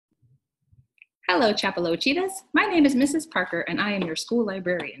Hello, Chappelow Cheetahs. My name is Mrs. Parker, and I am your school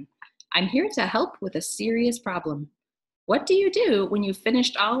librarian. I'm here to help with a serious problem. What do you do when you've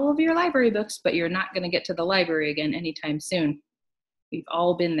finished all of your library books, but you're not going to get to the library again anytime soon? We've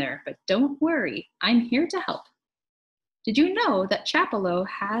all been there, but don't worry, I'm here to help. Did you know that Chappelow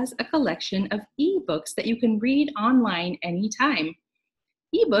has a collection of eBooks that you can read online anytime?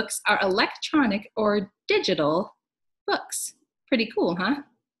 eBooks are electronic or digital books. Pretty cool, huh?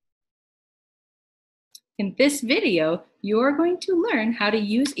 In this video, you're going to learn how to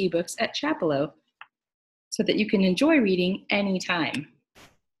use eBooks at Chappelow so that you can enjoy reading anytime.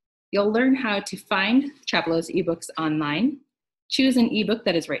 You'll learn how to find Chappellow's eBooks online, choose an eBook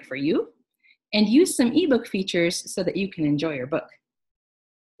that is right for you, and use some eBook features so that you can enjoy your book.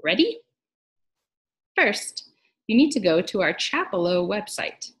 Ready? First, you need to go to our Chappelow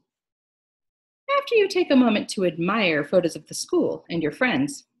website. After you take a moment to admire photos of the school and your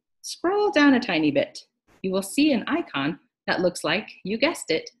friends, scroll down a tiny bit. You will see an icon that looks like, you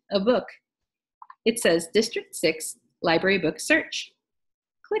guessed it, a book. It says District 6 Library Book Search.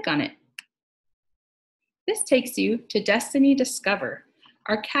 Click on it. This takes you to Destiny Discover,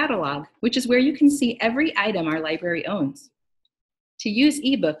 our catalog, which is where you can see every item our library owns. To use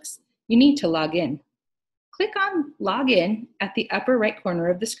eBooks, you need to log in. Click on Log In at the upper right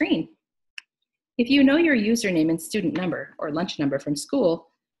corner of the screen. If you know your username and student number or lunch number from school,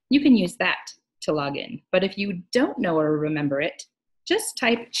 you can use that to log in. But if you don't know or remember it, just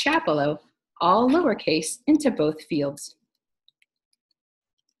type Chappelow, all lowercase, into both fields.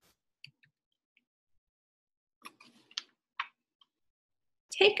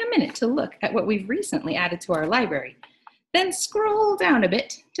 Take a minute to look at what we've recently added to our library, then scroll down a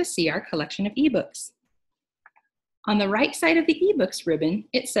bit to see our collection of eBooks. On the right side of the eBooks ribbon,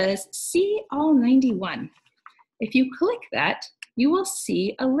 it says See All 91. If you click that, you will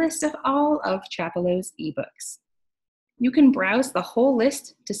see a list of all of Chappellow's eBooks. You can browse the whole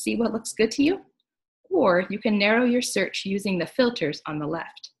list to see what looks good to you, or you can narrow your search using the filters on the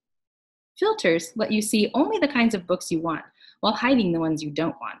left. Filters let you see only the kinds of books you want, while hiding the ones you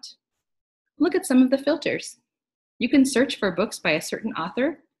don't want. Look at some of the filters. You can search for books by a certain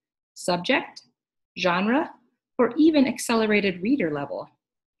author, subject, genre, or even accelerated reader level.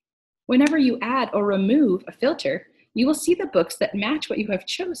 Whenever you add or remove a filter, you will see the books that match what you have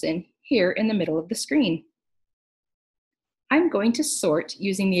chosen here in the middle of the screen. I'm going to sort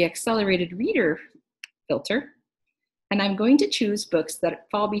using the accelerated reader filter, and I'm going to choose books that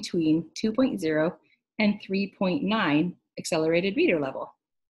fall between 2.0 and 3.9 accelerated reader level.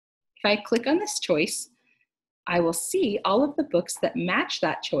 If I click on this choice, I will see all of the books that match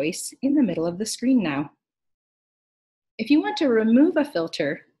that choice in the middle of the screen now. If you want to remove a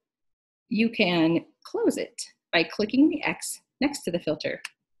filter, you can close it by clicking the X next to the filter.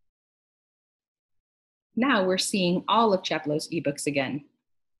 Now we're seeing all of Chappellow's eBooks again.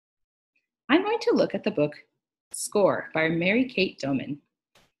 I'm going to look at the book Score by Mary Kate Doman.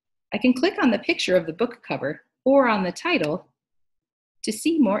 I can click on the picture of the book cover or on the title to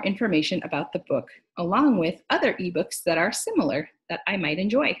see more information about the book, along with other eBooks that are similar that I might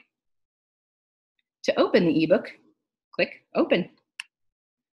enjoy. To open the eBook, click Open.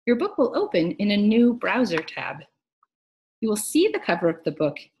 Your book will open in a new browser tab. You will see the cover of the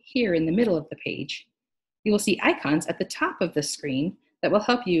book here in the middle of the page. You will see icons at the top of the screen that will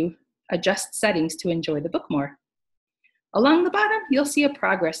help you adjust settings to enjoy the book more. Along the bottom, you'll see a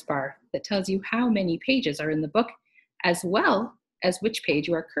progress bar that tells you how many pages are in the book, as well as which page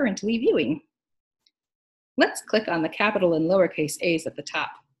you are currently viewing. Let's click on the capital and lowercase a's at the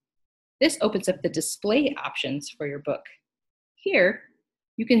top. This opens up the display options for your book. Here,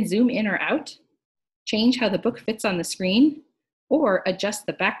 you can zoom in or out, change how the book fits on the screen, or adjust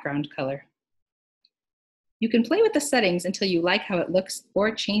the background color. You can play with the settings until you like how it looks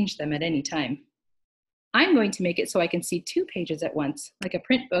or change them at any time. I'm going to make it so I can see 2 pages at once, like a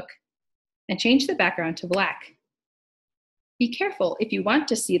print book, and change the background to black. Be careful, if you want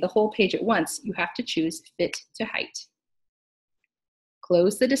to see the whole page at once, you have to choose Fit to Height.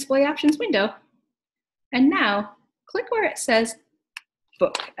 Close the display options window, and now click where it says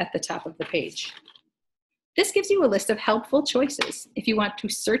Book at the top of the page. This gives you a list of helpful choices if you want to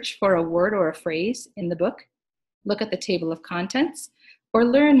search for a word or a phrase in the book, look at the table of contents, or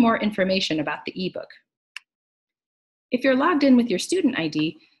learn more information about the ebook. If you're logged in with your student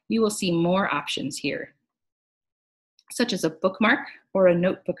ID, you will see more options here, such as a bookmark or a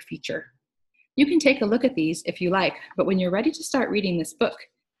notebook feature. You can take a look at these if you like, but when you're ready to start reading this book,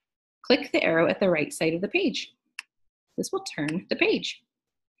 click the arrow at the right side of the page. This will turn the page.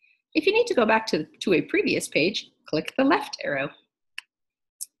 If you need to go back to a previous page, click the left arrow.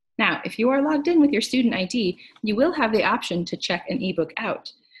 Now, if you are logged in with your student ID, you will have the option to check an ebook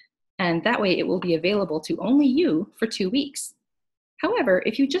out, and that way it will be available to only you for 2 weeks. However,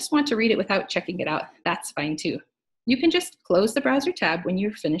 if you just want to read it without checking it out, that's fine too. You can just close the browser tab when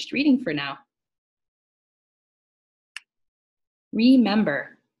you're finished reading for now.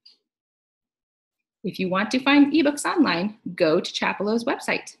 Remember, if you want to find ebooks online, go to Chappellow's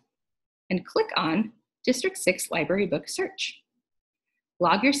website and click on District 6 Library Book Search.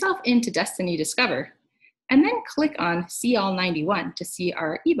 Log yourself into Destiny Discover, and then click on See All 91 to see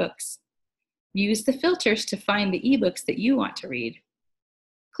our ebooks. Use the filters to find the ebooks that you want to read.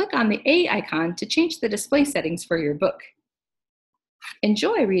 Click on the A icon to change the display settings for your book.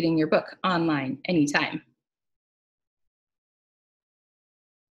 Enjoy reading your book online anytime.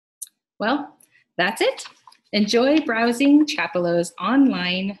 Well, that's it. Enjoy browsing Chappellow's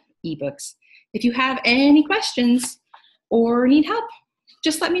online ebooks. If you have any questions or need help,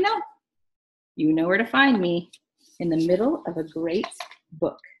 just let me know. You know where to find me in the middle of a great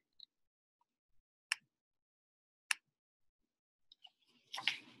book.